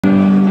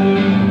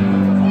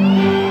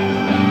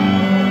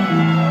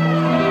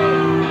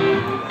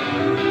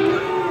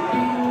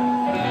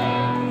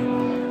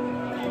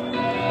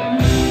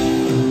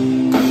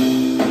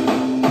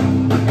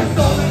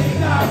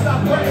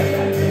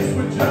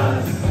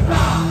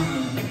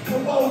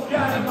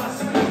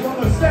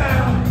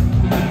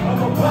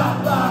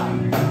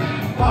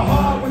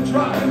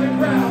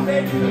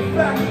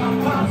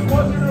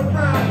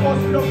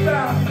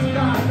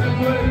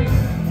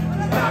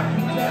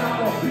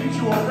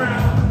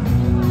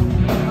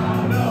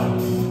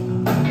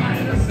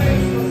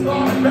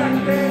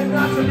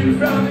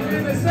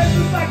it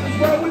seems like this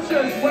world was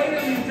just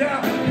weighing me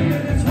down, being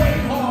its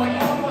weight hard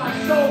on my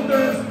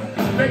shoulders,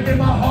 making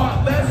my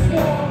heart less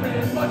warm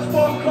and much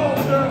more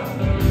colder.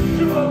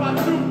 Chew on my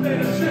tooth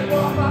and a chip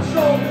on my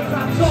shoulders.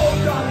 I told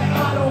y'all that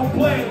I don't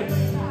blame.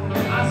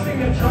 I sing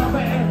the drama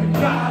every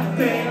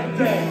goddamn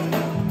day.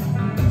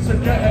 So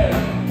go ahead,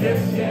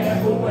 if you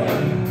ever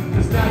win,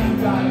 'cause now you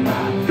got it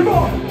out. Come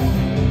on!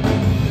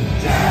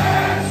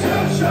 Dance to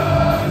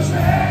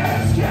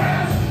churches,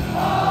 cast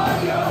all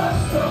your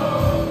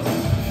stones.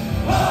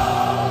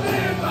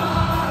 Holding my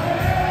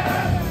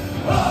hand,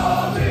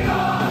 holding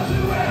on to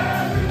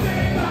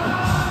everything I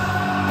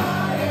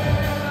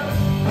am.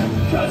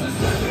 'Cause it's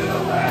slipping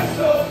away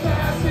so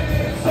fast and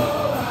it's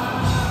all I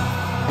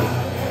am.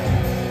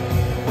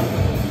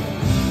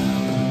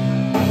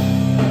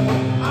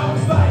 I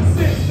was like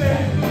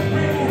 16,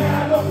 really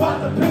had no pot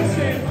to piss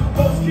in.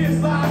 Most kids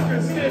like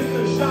her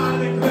sister,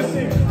 shine and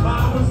glisten.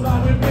 Mine was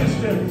like with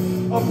mischief,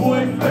 a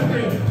boy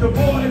flipping,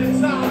 devoid of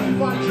time. You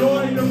find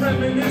joy in the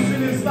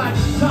reminiscing. It's like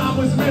time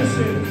was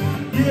missing.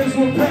 Years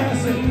were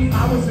passing. I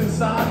was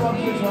inside while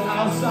kids were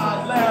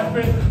outside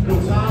laughing. No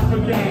time for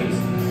games.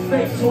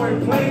 Fake toy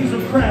planes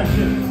were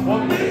crashing.